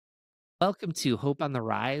Welcome to Hope on the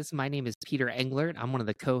Rise. My name is Peter Englert. I'm one of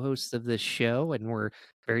the co-hosts of this show, and we're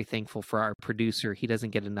very thankful for our producer. He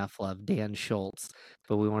doesn't get enough love, Dan Schultz,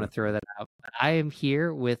 but we want to throw that out. I am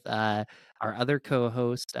here with our other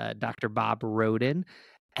co-host, Dr. Bob Roden,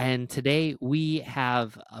 and today we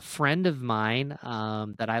have a friend of mine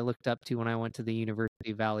that I looked up to when I went to the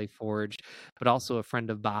University of Valley Forge, but also a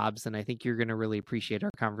friend of Bob's, and I think you're going to really appreciate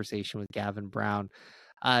our conversation with Gavin Brown.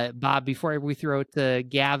 Bob, before we throw it to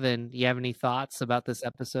Gavin, do you have any thoughts about this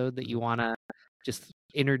episode that you want to just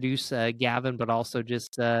introduce Gavin, but also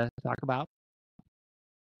just talk about?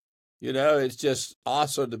 You know, it's just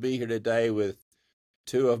awesome to be here today with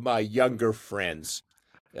two of my younger friends.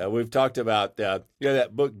 We've talked about, that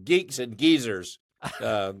book, Geeks and Geezers.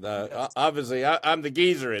 Obviously, I'm the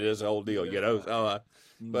geezer in this whole deal, So,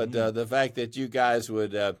 but the fact that you guys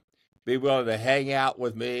would be willing to hang out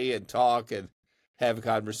with me and talk and have a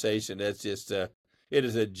conversation, that's just, it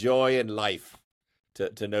is a joy in life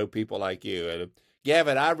to know people like you. And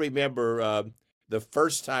Gavin, I remember the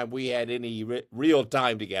first time we had any real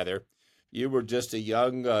time together. You were just a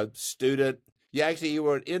young student. You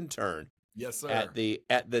were an intern. Yes, sir. At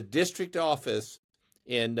the district office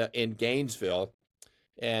in Gainesville,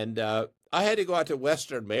 and I had to go out to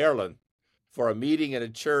Western Maryland for a meeting at a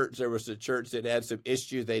church. There was a church that had some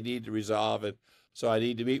issues they needed to resolve, and so I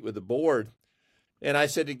needed to meet with the board. And I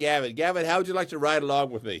said to Gavin, how would you like to ride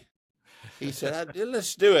along with me? He said,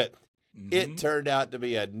 let's do it. It turned out to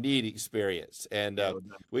be a neat experience, and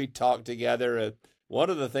we talked together. And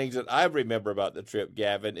one of the things that I remember about the trip,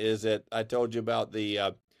 Gavin, is that I told you about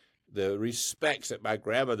the respects that my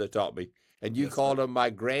grandmother taught me, and you called them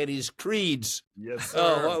my granny's creeds. Yes,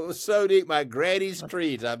 sir. Oh, it was so neat, my granny's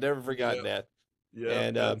creeds. I've never forgotten that. Yeah,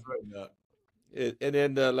 and that's right. And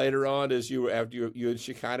then later on, as after you and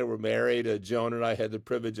Shekinah were married, Joan and I had the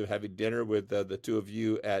privilege of having dinner with the two of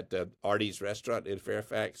you at Artie's restaurant in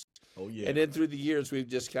Fairfax. Oh, yeah. And then through the years, we've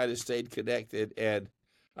just kind of stayed connected. And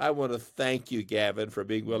I want to thank you, Gavin, for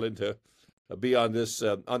being willing to be on this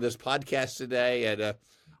podcast today. And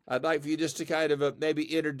I'd like for you just to kind of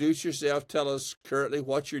maybe introduce yourself, tell us currently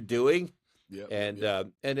what you're doing. Yep,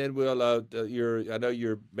 and then we'll I know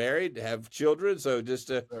you're married, have children, so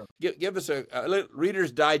just give us a little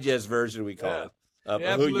Reader's Digest version, we call it, of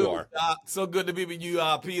who you are. Doc. So good to be with you,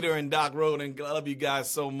 Peter and Doc Roden. I love you guys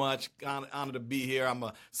so much. Honored to be here. I'm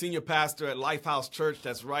a senior pastor at Lifehouse Church.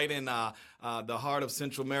 That's right in the heart of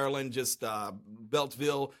Central Maryland, just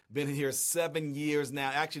Beltsville. Been here 7 years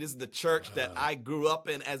now. Actually, this is the church that I grew up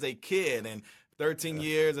in as a kid, and 13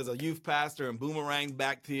 years as a youth pastor and boomerang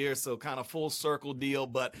back here, so kind of full circle deal,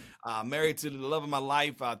 but married to the love of my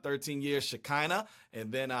life, 13 years, Shekinah,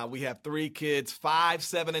 and then we have 3 kids, 5,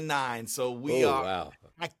 7, and 9, so we are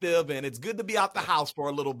active, and it's good to be out the house for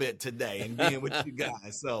a little bit today and being with you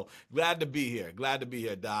guys, so glad to be here,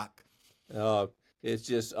 Doc. It's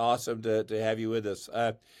just awesome to have you with us.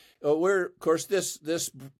 Of course, this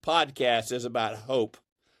podcast is about hope.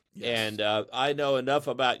 Yes. And I know enough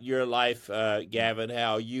about your life, Gavin,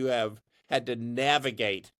 how you have had to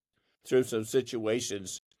navigate through some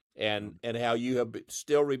situations and how you have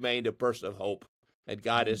still remained a person of hope, and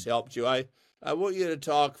God has helped you. I want you to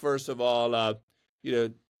talk, first of all,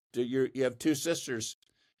 you have 2 sisters.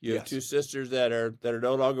 You have 2 sisters that are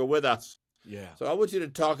no longer with us. Yeah. So I want you to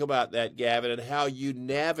talk about that, Gavin, and how you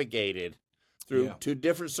navigated through 2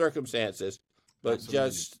 different circumstances, but Absolutely.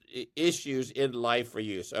 Just issues in life for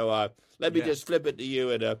you. So let me just flip it to you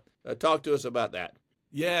and talk to us about that.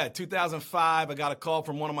 Yeah, 2005, I got a call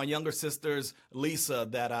from one of my younger sisters, Lisa,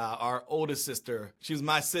 that our oldest sister, she was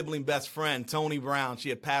my sibling best friend, Tony Brown. She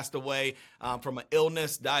had passed away from an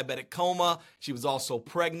illness, diabetic coma. She was also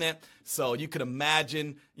pregnant. So you could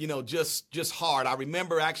imagine, just hard. I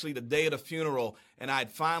remember actually the day of the funeral, and I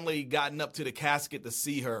had finally gotten up to the casket to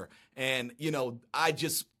see her. And,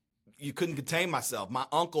 you couldn't contain myself. My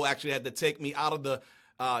uncle actually had to take me out of the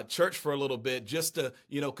church for a little bit just to,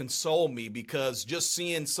 console me, because just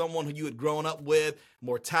seeing someone who you had grown up with,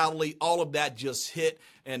 mortality, all of that just hit,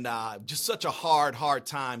 and just such a hard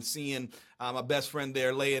time seeing my best friend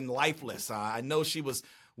there laying lifeless. I know she was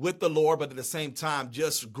with the Lord, but at the same time,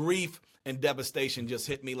 just grief and devastation just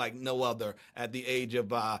hit me like no other at the age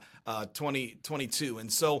of 22.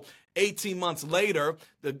 And so 18 months later,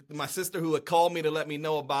 my sister who had called me to let me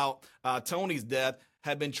know about Tony's death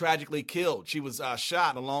had been tragically killed. She was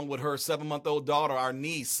shot along with her 7-month-old daughter, our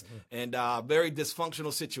niece, and very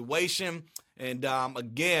dysfunctional situation. And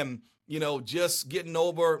again, just getting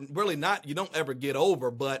over, really not, you don't ever get over,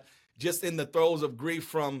 but just in the throes of grief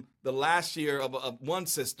from the last year of one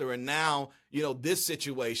sister, and now, this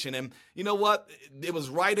situation. And you know what? It was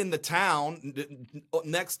right in the town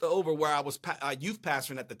next over where I was youth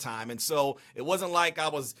pastoring at the time. And so it wasn't like I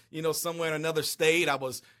was, somewhere in another state. I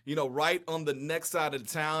was, right on the next side of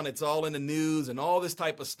the town. It's all in the news and all this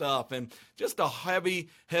type of stuff, and just a heavy,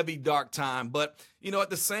 heavy, dark time. But, at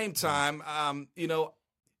the same time,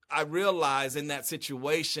 I realized in that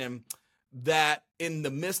situation that in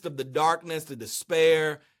the midst of the darkness, the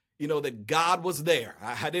despair, that God was there.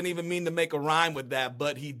 I didn't even mean to make a rhyme with that,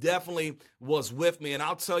 but he definitely was with me. And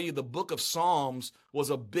I'll tell you, the book of Psalms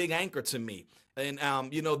was a big anchor to me. And,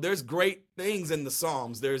 there's great things in the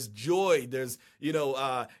Psalms. There's joy, there's,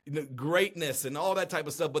 greatness and all that type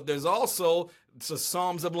of stuff. But there's also the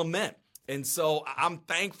Psalms of lament. And so I'm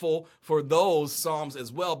thankful for those Psalms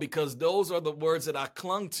as well, because those are the words that I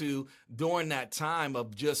clung to during that time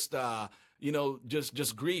of just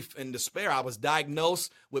grief and despair. I was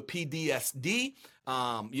diagnosed with PTSD.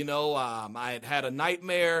 I had a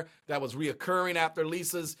nightmare that was reoccurring after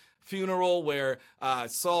Lisa's funeral, where I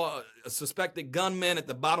saw a suspected gunman at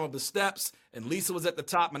the bottom of the steps, and Lisa was at the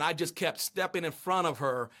top, and I just kept stepping in front of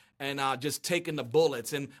her and just taking the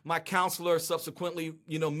bullets. And my counselor subsequently,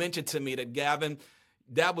 mentioned to me that, Gavin,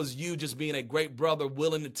 that was you just being a great brother,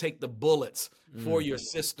 willing to take the bullets for your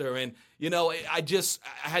sister. And, I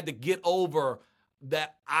had to get over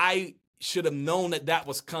that. I should have known that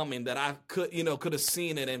was coming, that I could have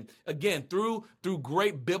seen it. And again, through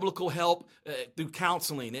great biblical help, through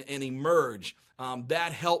counseling and emerge,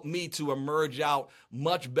 that helped me to emerge out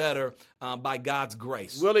much better by God's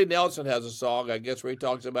grace. Willie Nelson has a song, I guess, where he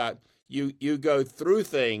talks about you go through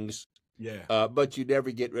things, but you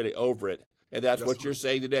never get really over it. And that's what you're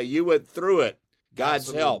saying today. You went through it,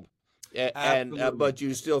 God's help, and but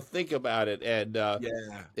you still think about it, and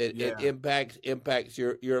it impacts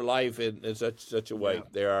your life in such a way.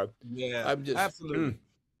 I'm just absolutely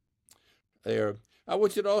there. I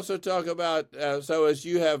want you to also talk about so as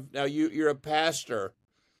you have now, you're a pastor.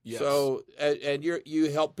 Yes. So and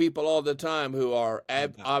you help people all the time who are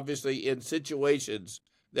obviously in situations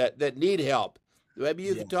that need help. Maybe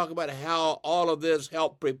you can talk about how all of this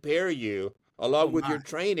helped prepare you, along with your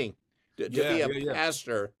training, to be a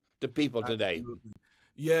pastor to people today. Absolutely.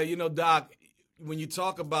 Yeah, Doc, when you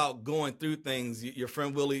talk about going through things, your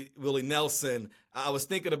friend Willie Nelson, I was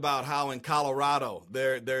thinking about how in Colorado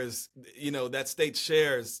there's that state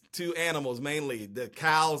shares two animals, mainly the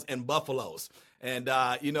cows and buffaloes. And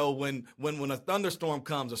when a thunderstorm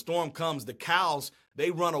comes, the cows,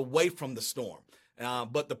 they run away from the storm.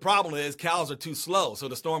 But the problem is cows are too slow, so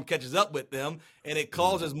the storm catches up with them, and it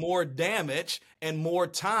causes more damage and more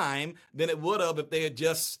time than it would have if they had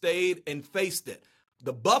just stayed and faced it.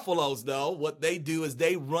 The buffaloes, though, what they do is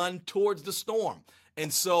they run towards the storm.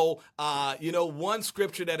 And so, one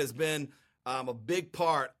scripture that has been a big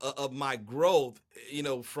part of my growth,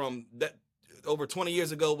 from that over 20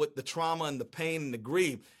 years ago with the trauma and the pain and the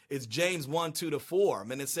grief, is James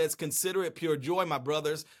 1:2-4. And it says, "Consider it pure joy, my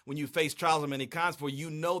brothers, when you face trials of many kinds, for you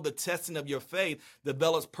know the testing of your faith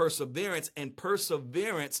develops perseverance, and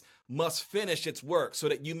perseverance must finish its work so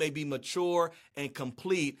that you may be mature and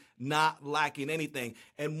complete, not lacking anything."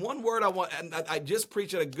 And one word I just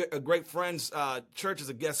preached at a great friend's church as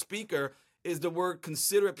a guest speaker, is the word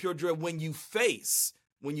 "consider it pure joy" when you face.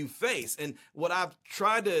 And what I've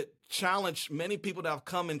tried to challenge many people that I've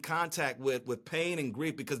come in contact with pain and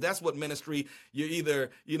grief, because that's what ministry, you're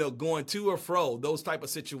either, going to or fro, those type of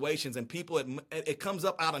situations, and people, it comes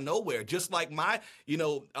up out of nowhere, just like my,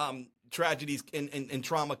 tragedies and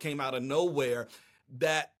trauma came out of nowhere.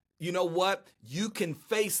 That, you know what, you can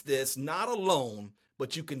face this not alone,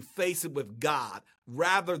 but you can face it with God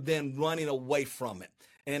rather than running away from it.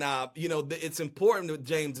 And, it's important,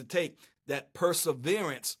 James, to take that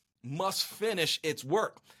perseverance must finish its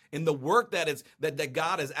work. And the work that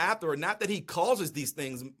God is after, not that he causes these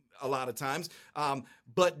things a lot of times,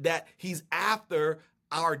 but that he's after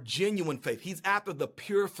our genuine faith. He's after the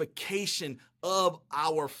purification of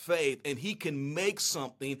our faith, and he can make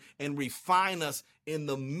something and refine us in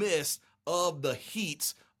the midst of the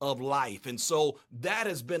heats of life. And so that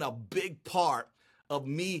has been a big part of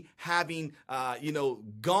me having,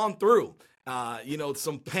 gone through,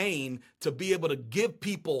 some pain, to be able to give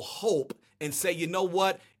people hope and say, you know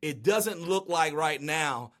what, it doesn't look like right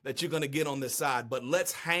now that you're going to get on this side, but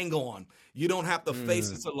let's hang on. You don't have to face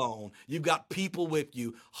this alone. You've got people with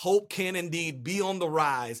you. Hope can indeed be on the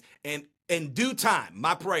rise. And in due time,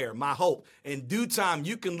 my prayer, my hope, in due time,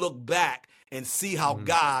 you can look back and see how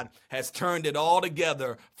God has turned it all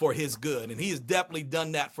together for his good. And he has definitely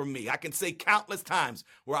done that for me. I can say countless times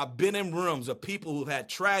where I've been in rooms of people who've had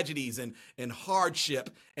tragedies and hardship,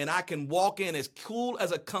 and I can walk in as cool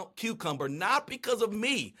as a cucumber, not because of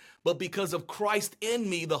me, but because of Christ in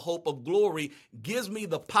me. The hope of glory gives me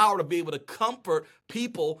the power to be able to comfort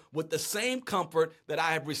people with the same comfort that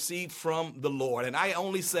I have received from the Lord. And I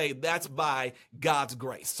only say that's by God's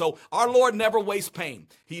grace. So our Lord never wastes pain.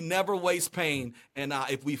 He never wastes pain. And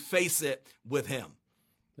if we face it with him.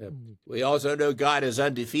 Yeah. We also know God is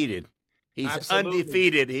undefeated. He's Absolutely.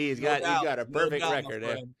 undefeated. He's No got doubt. a No perfect doubt, record. my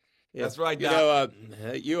friend. Yeah. That's right, You Doc.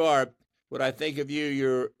 know, you are, when I think of you,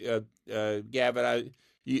 you're, Gavin,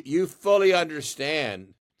 you fully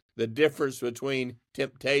understand the difference between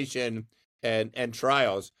temptation and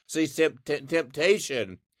trials. See,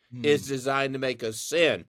 temptation is designed to make us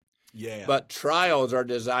sin, Yeah. but trials are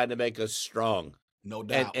designed to make us strong. No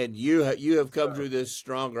doubt. And you have come through this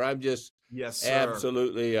stronger. I'm just Yes, sir.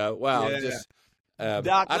 absolutely wow. Yeah. Just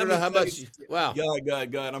Doc, I don't know how much. Wow. Go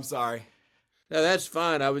ahead. I'm sorry. No, that's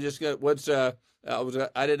fine. I was just gonna.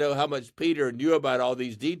 I didn't know how much Peter knew about all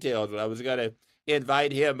these details, but I was gonna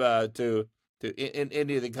invite him to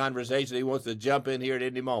into the conversation. He wants to jump in here at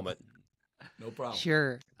any moment. No problem.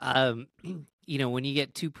 Sure. When you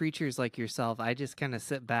get two preachers like yourself, I just kind of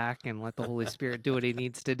sit back and let the Holy Spirit do what he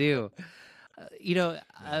needs to do.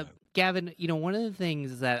 Gavin, one of the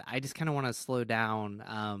things that I just kind of want to slow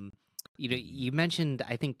down, you mentioned,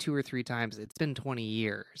 I think 2 or 3 times, it's been 20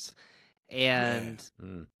 years. And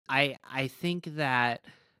I think that,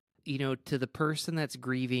 to the person that's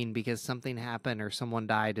grieving because something happened or someone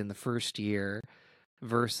died in the first year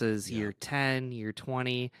versus year 10, year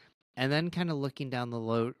 20, and then kind of looking down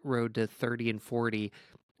the road to 30 and 40,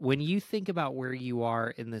 when you think about where you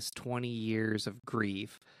are in this 20 years of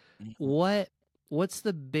grief, what's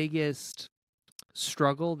the biggest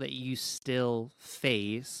struggle that you still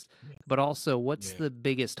face, but also what's the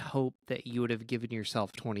biggest hope that you would have given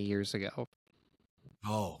yourself 20 years ago?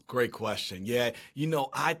 Oh, great question. Yeah.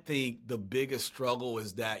 I think the biggest struggle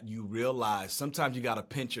is that you realize sometimes you got to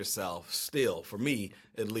pinch yourself still, for me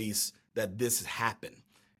at least, that this has happened.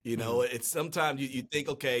 It's sometimes you think,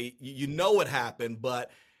 okay, you know it happened,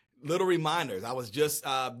 but little reminders. I was just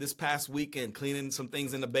this past weekend cleaning some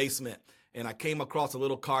things in the basement, and I came across a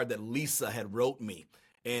little card that Lisa had wrote me.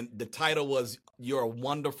 And the title was, "You're a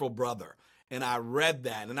Wonderful Brother." And I read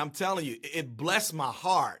that, and I'm telling you, it blessed my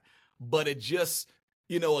heart, but it just,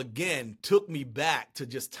 again, took me back to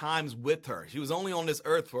just times with her. She was only on this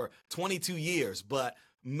earth for 22 years, but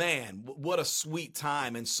man, what a sweet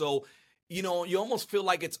time. And so, you almost feel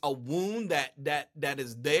like it's a wound that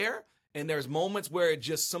is there. And there's moments where it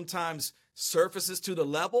just sometimes surfaces to the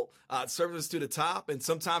level, surfaces to the top, and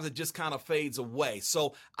sometimes it just kind of fades away.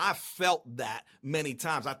 So I felt that many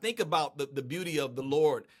times. I think about the beauty of the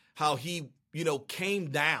Lord, how he, came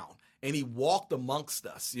down and he walked amongst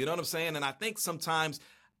us. You know what I'm saying? And I think sometimes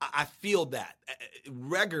I feel that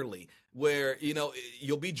regularly where,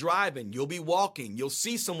 you'll be driving, you'll be walking, you'll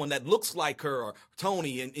see someone that looks like her or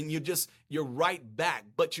Tony, and you're right back.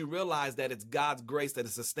 But you realize that it's God's grace that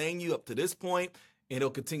has sustained you up to this point, and he'll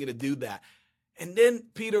continue to do that. And then,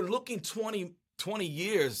 Peter, looking 20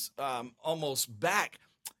 years almost back,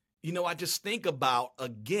 I just think about,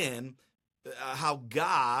 again, how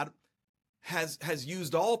God has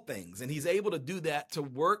used all things, and he's able to do that to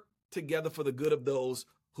work together for the good of those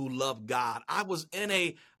who love God. I was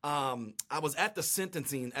at the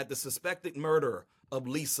sentencing at the suspected murder of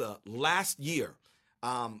Lisa last year,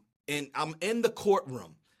 and I'm in the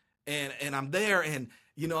courtroom, and I'm there, and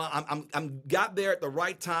I'm got there at the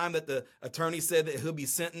right time that the attorney said that he'll be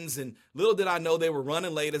sentenced, and little did I know they were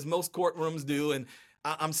running late, as most courtrooms do, and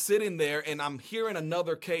I'm sitting there, and I'm hearing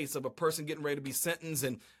another case of a person getting ready to be sentenced,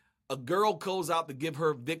 and a girl goes out to give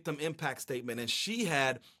her victim impact statement, and she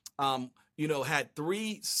had had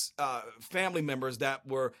 3 family members that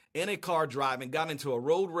were in a car driving, got into a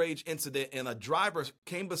road rage incident, and a driver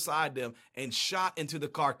came beside them and shot into the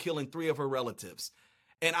car, killing 3 of her relatives.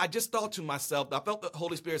 And I just thought to myself, I felt the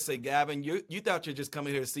Holy Spirit say, "Gavin, you thought you're just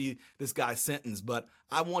coming here to see this guy sentenced, but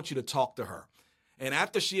I want you to talk to her." And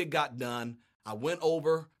after she had got done, I went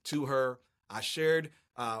over to her. I shared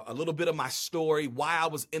a little bit of my story, why I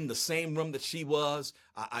was in the same room that she was.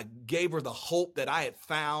 I gave her the hope that I had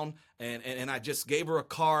found, and I just gave her a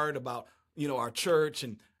card about, our church,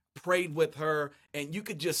 and prayed with her. And you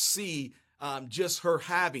could just see just her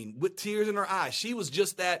having, with tears in her eyes, she was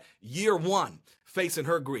just that year 1 facing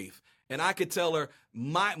her grief. And I could tell her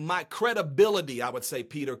my credibility, I would say,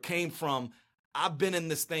 Peter, came from I've been in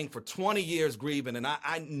this thing for 20 years grieving, and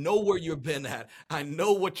I know where you've been at. I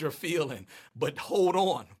know what you're feeling, but hold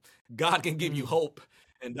on. God can give you Mm. hope,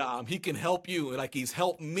 and he can help you like he's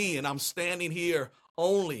helped me, and I'm standing here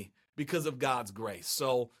only because of God's grace.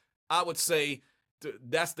 So I would say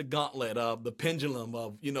that's the gauntlet of the pendulum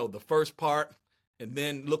of, the first part, and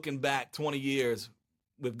then looking back 20 years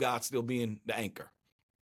with God still being the anchor.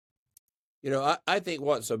 I think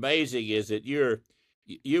what's amazing is that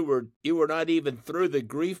you were not even through the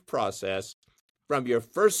grief process from your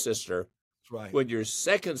first sister That's right. when your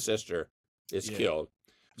second sister is Yeah. killed.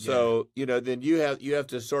 Yeah. So, then you have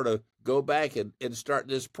to sort of go back and start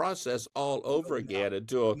this process all over again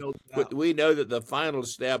until No doubt. we know that the final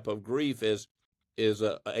step of grief is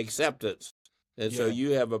acceptance. And so Yeah.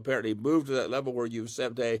 you have apparently moved to that level where you've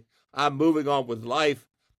said, "Hey, I'm moving on with life.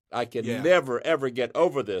 I can Yeah. never ever get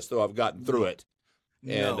over this, though I've gotten through No. it."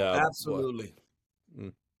 And No, absolutely.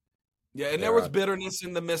 mm, Yeah, and there there was are bitterness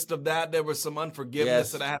in the midst of that. There was some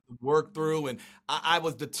unforgiveness that yes, I had to work through. And I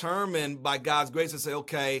was determined by God's grace to say,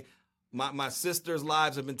 okay, my sister's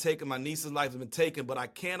lives have been taken, my niece's lives have been taken, but I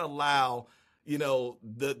can't allow,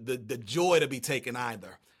 the joy to be taken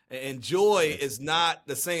either. And joy yes. is not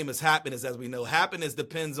the same as happiness, as we know. Happiness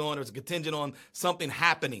depends on, or it's contingent on something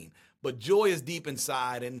happening. But joy is deep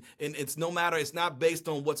inside, and it's no matter, it's not based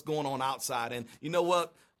on what's going on outside. And you know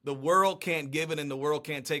what? The world can't give it, and the world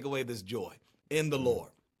can't take away this joy in the Mm.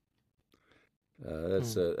 Lord.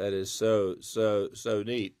 That is so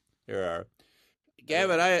neat. There are Yeah.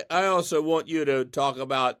 Gavin. I also want you to talk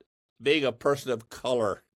about being a person of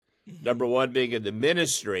color. Number one, being in the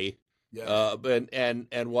ministry, Yes.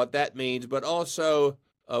 and what that means, but also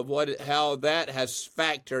of how that has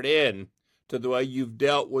factored in to the way you've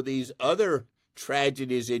dealt with these other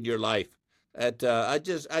tragedies in your life. That I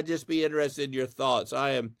just be interested in your thoughts.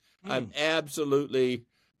 I'm Mm. absolutely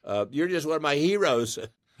you're just one of my heroes,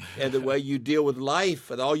 and the way you deal with life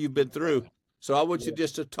and all you've been through. So I want you Yeah.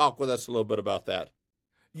 just to talk with us a little bit about that.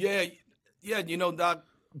 Yeah, yeah. Doc.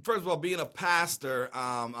 First of all, being a pastor,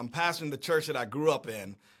 I'm pastoring the church that I grew up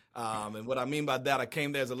in, and what I mean by that, I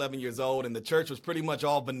came there as 11 years old, and the church was pretty much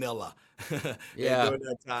all vanilla Yeah. during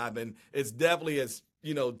that time, and it's definitely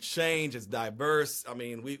changed. It's diverse. I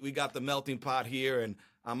mean, we got the melting pot here, and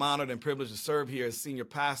I'm honored and privileged to serve here as senior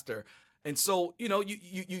pastor. And so,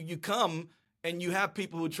 you come and you have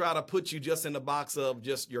people who try to put you just in the box of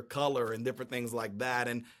just your color and different things like that,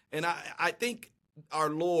 and I think our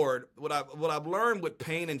Lord, what I've learned with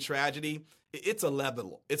pain and tragedy, it's a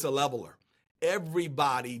leveler.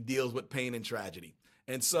 Everybody deals with pain and tragedy.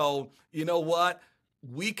 And so, you know what?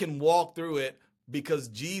 We can walk through it because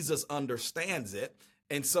Jesus understands it.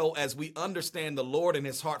 And so as we understand the Lord and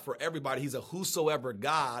his heart for everybody, he's a whosoever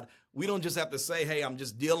God. We don't just have to say, hey, I'm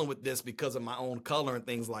just dealing with this because of my own color and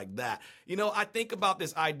things like that. I think about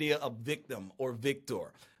this idea of victim or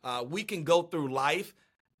victor. We can go through life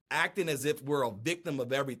acting as if we're a victim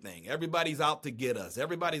of everything. Everybody's out to get us.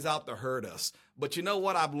 Everybody's out to hurt us. But you know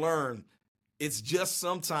what I've learned? It's just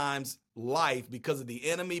sometimes life, because of the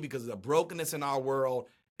enemy, because of the brokenness in our world,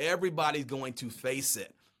 everybody's going to face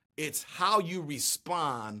it. It's how you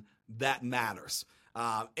respond that matters.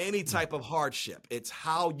 Any type of hardship, it's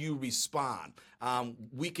how you respond.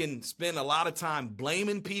 We can spend a lot of time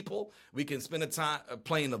blaming people. We can spend a time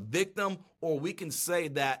playing a victim, or we can say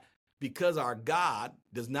that because our God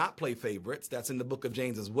does not play favorites, that's in the book of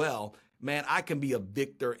James as well, man, I can be a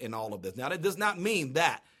victor in all of this. Now, that does not mean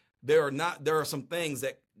that there are some things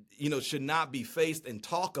that, should not be faced and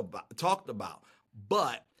talked about.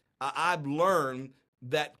 But I've learned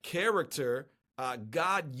that character,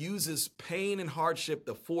 God uses pain and hardship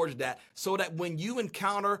to forge that, so that when you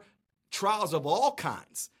encounter trials of all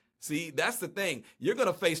kinds, see, that's the thing. You're going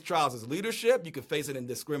to face trials as leadership. You can face it in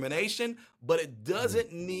discrimination, but it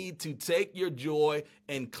doesn't need to take your joy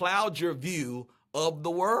and cloud your view of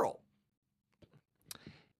the world.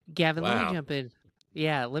 Gavin, let me Wow. jump in.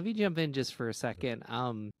 Yeah, let me jump in just for a second.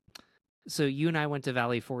 So you and I went to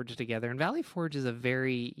Valley Forge together, and Valley Forge is a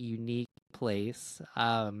very unique place.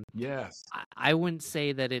 Yes. I wouldn't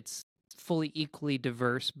say that it's fully equally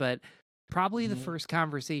diverse, but probably the Mhm. first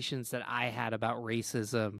conversations that I had about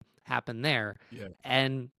racism happened there. Yeah.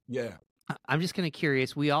 And Yeah. I'm just kind of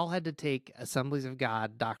curious. We all had to take Assemblies of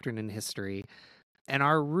God, Doctrine and History, and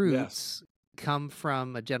our Yes. roots come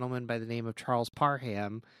from a gentleman by the name of Charles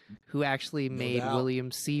Parham, who actually No made doubt.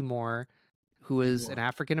 William Seymour, who is an Seymour.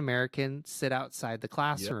 African American, sit outside the Yep.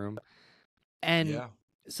 classroom. And Yeah.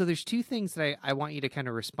 so there's two things that I want you to kind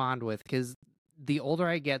of respond with, because the older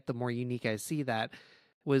I get, the more unique I see that.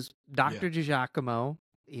 Was Dr. DiGiacomo,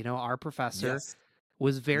 our professor, Yes.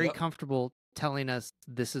 was very Yep. comfortable telling us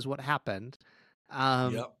this is what happened.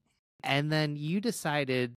 Um, Yep. and then you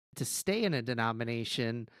decided to stay in a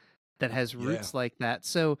denomination that has Yeah. roots like that.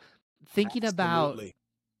 So thinking about Absolutely.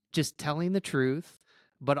 just telling the truth,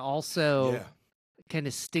 but also Yeah. kind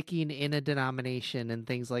of sticking in a denomination and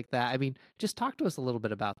things like that. I mean, just talk to us a little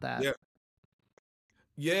bit about that. Yeah.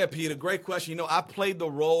 Yeah, Peter, great question. I played the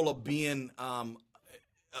role of being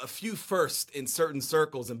a few first in certain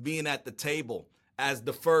circles and being at the table as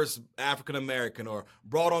the first African American or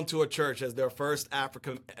brought onto a church as their first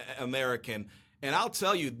African American. And I'll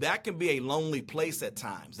tell you, that can be a lonely place at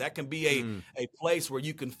times. That can be a place where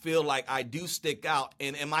you can feel like I do stick out.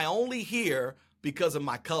 And am I only here because of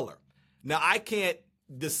my color? Now, I can't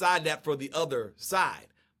decide that for the other side.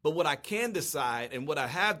 But what I can decide and what I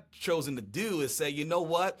have chosen to do is say, you know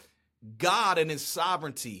what? God in his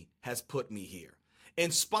sovereignty has put me here. In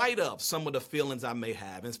spite of some of the feelings I may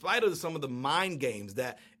have, in spite of some of the mind games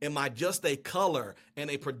that am I just a color in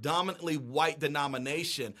a predominantly white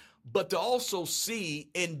denomination, but to also see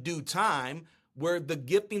in due time where the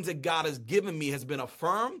giftings that God has given me has been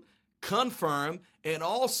affirmed, confirmed, and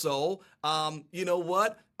also,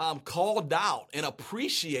 called out and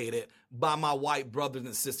appreciated by my white brothers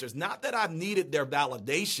and sisters. Not that I've needed their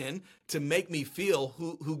validation to make me feel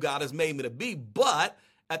who God has made me to be, but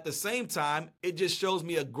at the same time, it just shows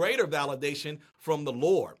me a greater validation from the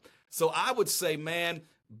Lord. So I would say, man,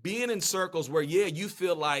 being in circles where, yeah, you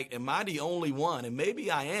feel like, am I the only one? And maybe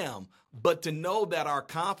I am, but to know that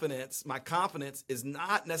my confidence is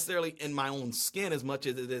not necessarily in my own skin as much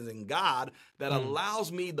as it is in God, that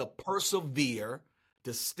allows me to persevere,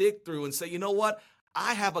 to stick through and say, you know what?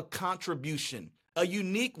 I have a contribution, a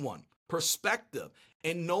unique one, perspective,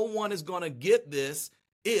 and no one is going to get this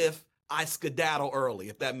if I skedaddle early,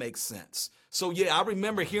 if that makes sense. So yeah, I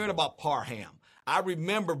remember hearing about Parham. I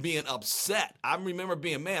remember being upset. I remember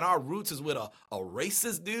being, man, our roots is with a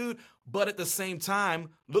racist dude. But at the same time,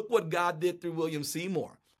 look what God did through William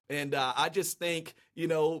Seymour. And I just think,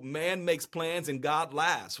 man makes plans and God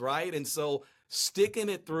laughs, right? And so sticking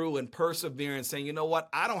it through and persevering, saying, you know what,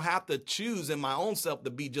 I don't have to choose in my own self to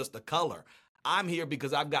be just a color. I'm here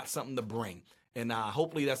because I've got something to bring. And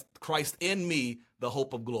hopefully that's Christ in me, the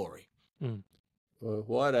hope of glory. Mm. Well,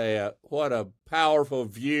 what a powerful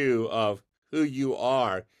view of who you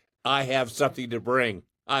are. I have something to bring.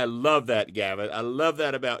 I love that, Gavin. I love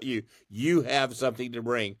that about you. You have something to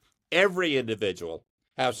bring. Every individual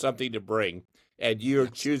has something to bring, and you're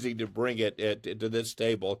choosing to bring it to this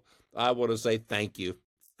table. I want to say thank you.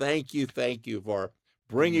 Thank you for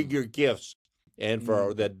bringing your gifts and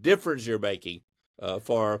for the difference you're making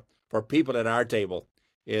for people at our table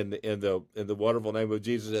in the wonderful name of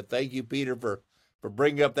Jesus. And thank you, Peter, for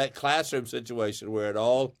bringing up that classroom situation where it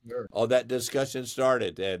all that discussion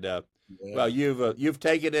started. And well, you've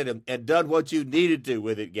taken it and done what you needed to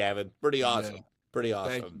with it, Gavin. Pretty awesome. Yeah. Pretty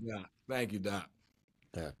awesome. Thank you, Doc.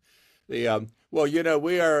 Yeah. Well,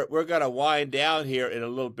 we're going to wind down here in a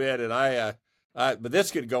little bit, and but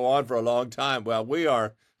this could go on for a long time. Well, we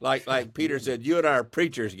are like Peter said, you and I are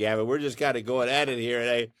preachers, Gavin. We're just kind of going at it here,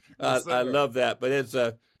 and I love that. But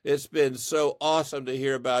it's been so awesome to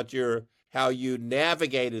hear about how you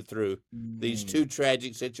navigated through these two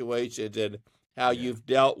tragic situations and how you've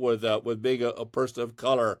dealt with being a person of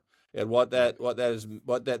color and what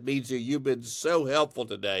that means to you. You've been so helpful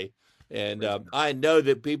today. And I know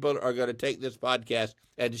that people are going to take this podcast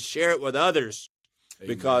and share it with others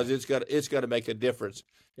because it's going to make a difference.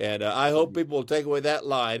 And I hope people will take away that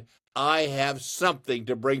line. I have something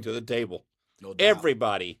to bring to the table. No doubt.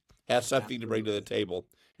 Everybody has something to bring to the table,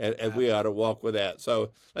 and we ought to walk with that.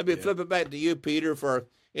 So let me flip it back to you, Peter, for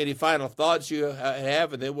any final thoughts you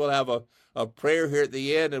have, and then we'll have a prayer here at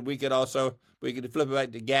the end, and we can flip it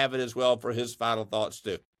back to Gavin as well for his final thoughts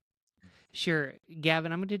too. Sure,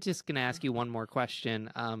 Gavin. I'm just gonna ask you one more question.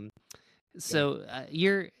 So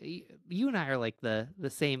you and I are like the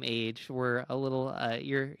same age. We're a little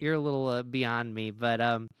you're a little beyond me, but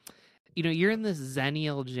you're in this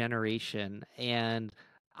Zennial generation, and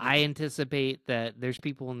I anticipate that there's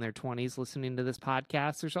people in their 20s listening to this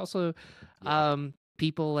podcast. There's also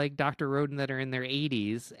people like Dr. Roden that are in their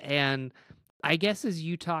 80s, and I guess as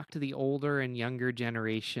you talk to the older and younger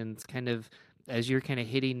generations, kind of as you're kind of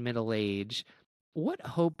hitting middle age, what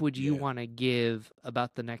hope would you want to give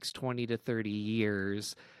about the next 20 to 30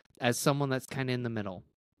 years as someone that's kind of in the middle?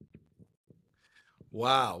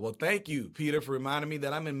 Wow. Well, thank you, Peter, for reminding me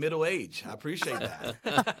that I'm in middle age. I appreciate that.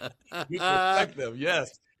 Good perspective.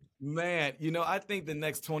 Yes. Man, I think the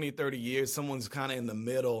next 20, 30 years, someone's kind of in the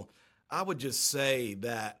middle. I would just say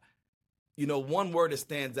that, one word that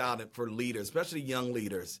stands out for leaders, especially young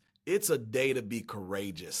leaders, it's a day to be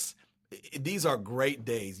courageous. these are great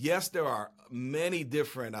days. Yes, there are many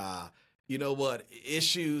different,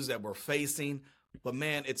 issues that we're facing, but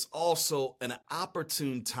man, it's also an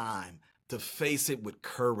opportune time to face it with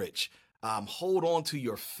courage. Hold on to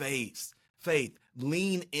your faith,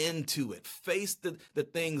 lean into it, face the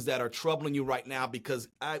things that are troubling you right now, because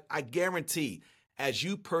I guarantee as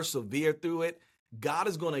you persevere through it, God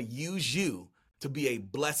is going to use you to be a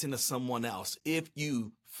blessing to someone else if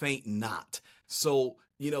you faint not. So,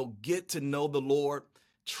 get to know the Lord,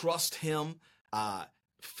 trust him,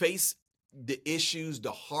 face the issues,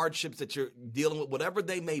 the hardships that you're dealing with, whatever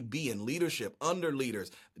they may be in leadership, under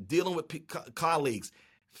leaders, dealing with colleagues,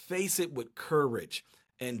 face it with courage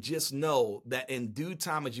and just know that in due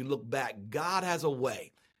time, as you look back, God has a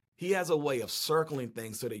way. He has a way of circling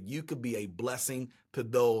things so that you could be a blessing to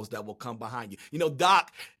those that will come behind you.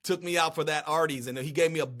 Doc took me out for that Artie's, and he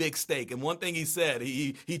gave me a big steak. And one thing he said,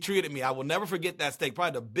 he treated me. I will never forget that steak,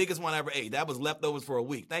 probably the biggest one I ever ate. That was leftovers for a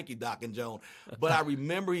week. Thank you, Doc and Joan. But I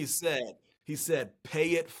remember he said, pay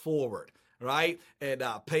it forward. Right? And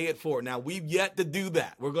pay it forward. Now, we've yet to do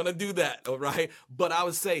that. We're going to do that. All right. But I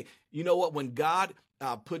would say, you know what? When God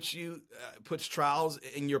puts trials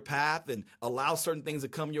in your path and allows certain things to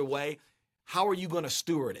come your way, how are you going to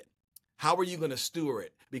steward it? How are you going to steward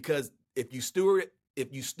it? Because if you steward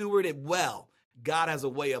it well, God has a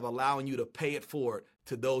way of allowing you to pay it forward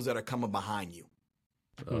to those that are coming behind you.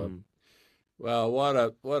 Well,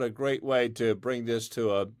 what a great way to bring this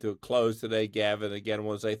to a close today, Gavin. Again, I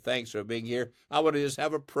want to say thanks for being here. I want to just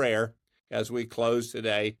have a prayer as we close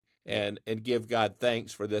today and give God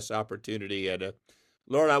thanks for this opportunity. And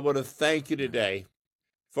Lord, I want to thank you today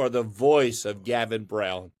for the voice of Gavin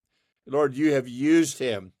Brown. Lord, you have used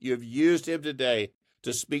him. You have used him today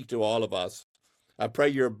to speak to all of us. I pray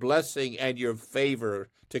your blessing and your favor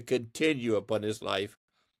to continue upon his life.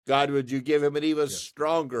 God, would you give him an even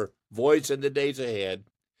stronger voice in the days ahead?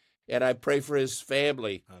 And I pray for his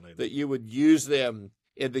family, that you would use them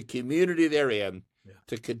in the community they're in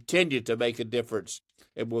to continue to make a difference.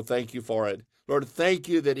 And we'll thank you for it. Lord, thank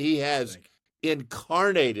you that he has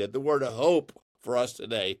incarnated the word of hope for us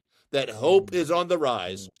today, that hope is on the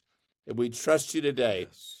rise. And we trust you today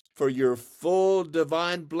for your full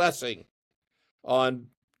divine blessing on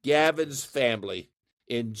Gavin's family.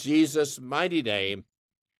 In Jesus' mighty name,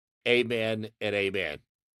 amen and amen.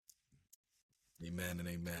 Amen and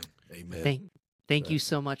amen. Amen. Thank you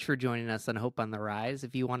so much for joining us on Hope on the Rise.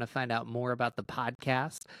 If you want to find out more about the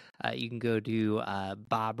podcast, you can go to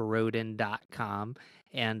bobroden.com.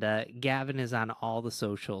 And Gavin is on all the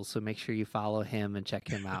socials, so make sure you follow him and check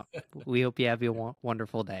him out. We hope you have a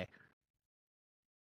wonderful day.